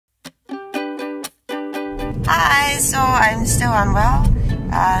Hi, so I'm still unwell,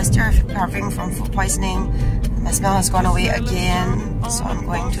 still recovering from food poisoning. My smell has gone away again, so I'm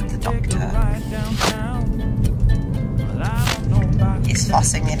going to the doctor. He's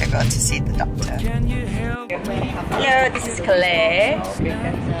forcing me to go to see the doctor. Hello, this is Claire.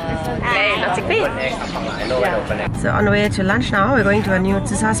 Claire, not yeah. So on the way to lunch now, we're going to a new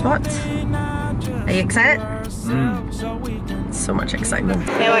Jade Seah spot. Are you excited? So much excitement.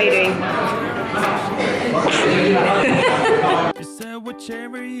 Hey, what are you doing?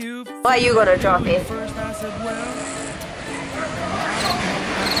 What are you gonna draw, Faith?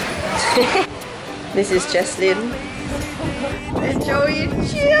 This is Jesslyn. And Joey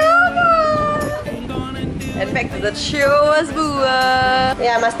Chioma! And back to the chillest boo.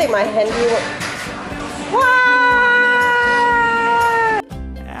 Yeah, I must take my handiwork. What?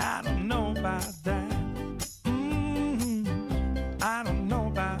 I don't know about that. I don't know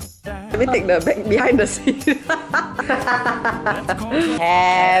about that. Let me take the back behind the scene.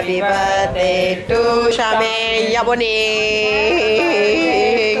 Happy birthday to Shame Yaboning!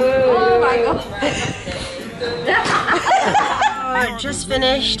 Oh my god! Just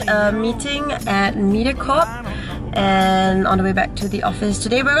finished a meeting at MediaCorp and on the way back to the office.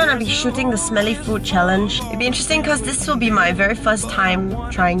 Today we're gonna be shooting the Smelly Food Challenge. It'd be interesting because this will be my very first time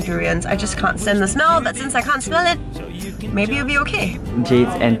trying durians. I just can't stand the smell, but since I can't smell it, maybe it'll be okay.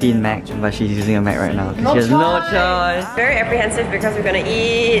 Jade's anti-Mac, but she's using a Mac right now. She has no choice. Very apprehensive because we're gonna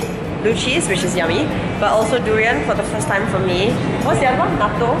eat blue cheese, which is yummy, but also durian for the first time for me. What's the other one?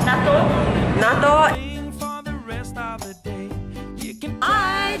 Natto? Natto.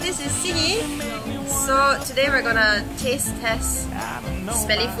 Hi, this is Seah. So today we're gonna taste test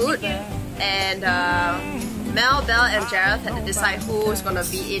smelly food, and Mel, Belle and Jareth had to decide who's gonna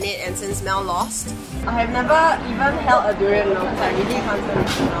be in it, and since Mel lost, I have never even held a durian now, so I really can't stand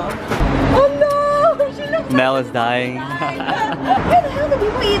it now. Oh no! She looks Mel is dying. Where the hell do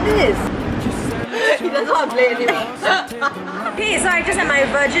people eat this? He doesn't want to play anymore. Okay, so I just had my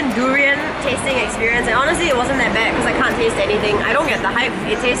virgin durian tasting experience, and honestly it wasn't that bad because I can't taste anything. I don't get the hype.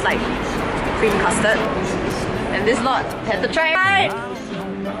 It tastes like cream custard. And this lot had to try it.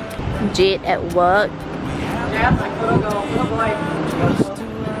 Jade at work. Yeah, like little boy.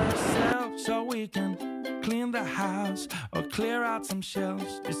 So we can clean the house or clear out some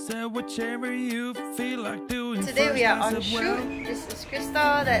shelves. You said whichever you feel like doing. Today we are on shoot. This is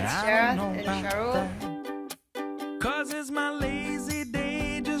Crystal, that's Jareth and Cheryl. Cause it's my lazy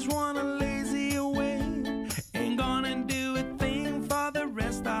day, just wanna lazy away. Ain't gonna do a thing for the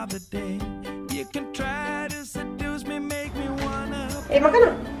rest of the day. You can try to seduce me, make me wanna. Hey,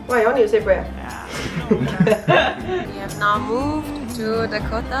 makan. Why you want to say prayer? We have now moved to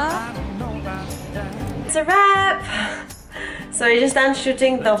Dakota. It's a wrap! So we just done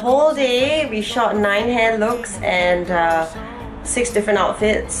shooting the whole day. We shot 9 hair looks and 6 different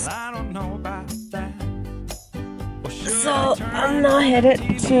outfits. So I'm now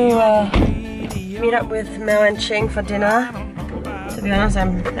headed to meet up with Mel and Ching for dinner. To be honest,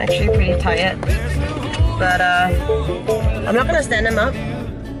 I'm actually pretty tired. But I'm not gonna stand them up.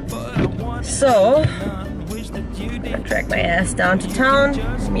 So I'm gonna drag my ass down to town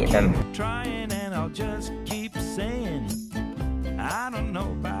to meet them.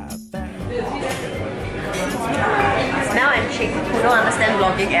 Mel and Ching, who don't understand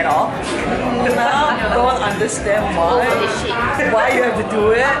vlogging at all. Mel don't understand why you have to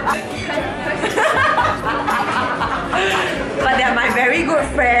do it. But they're my very good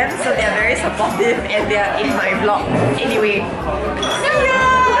friends, so they're very supportive and they're in my vlog. Anyway, see ya!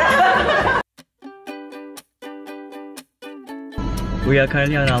 We are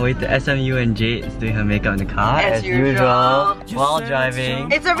currently on our way to SMU and Jade is doing her makeup in the car as usual while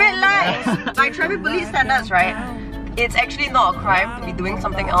driving. It's a red light! By traffic police standards, right? It's actually not a crime to be doing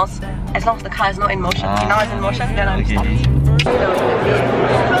something else as long as the car is not in motion. Okay, now it's in motion, then I'm stopped.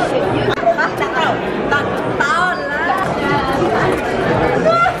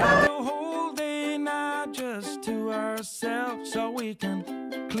 Whole day now just to ourselves, so we can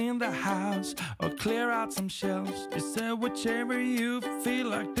clean the house or clear out some shelves. You said whichever you feel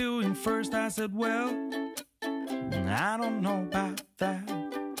like doing first. I said, well, I don't know about that.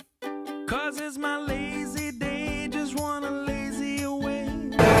 Cause it's my lazy day, just wanna lazy away.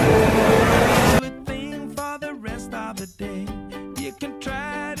 Good thing for the rest of the day. You can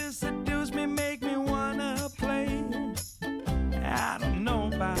try to seduce me, make me wanna play. I don't know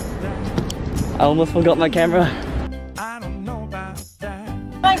about that. I almost forgot my camera. I don't know about that.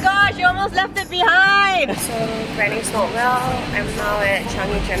 Oh my gosh, you almost left it behind! So, Granny's not well. I'm now at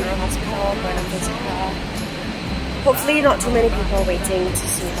Changi General Hospital going to visit her. Hopefully not too many people waiting to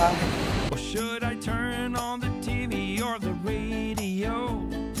see her. Or should I turn on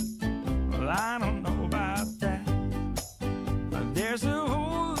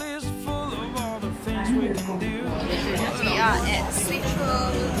are at Switch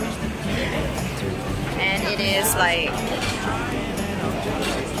Room, and it is like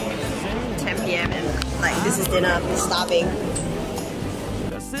 10 p.m. and like this is dinner. I'm starving.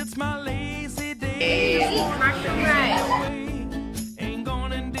 It's my lazy day. Hey. Ain't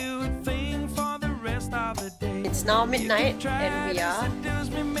gonna do a thing for the rest of the day. It's now midnight and we are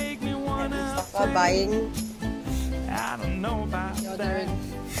buying I don't know about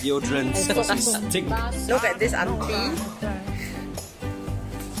Deodorants. Look at this auntie.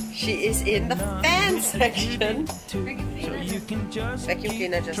 She is in the fan section. Vacuum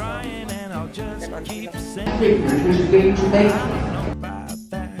cleaner just now. Then auntie look.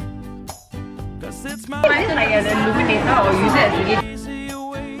 Buy it like an illuminator or use it as a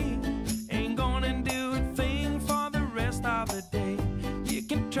Ain't gonna do a thing for the rest of the day. You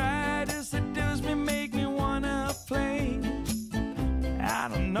can try to seduce me, make me wanna play. I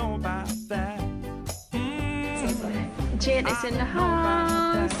don't know about that. Jade is in the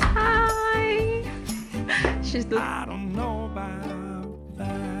house. Hi. She's the. I don't know about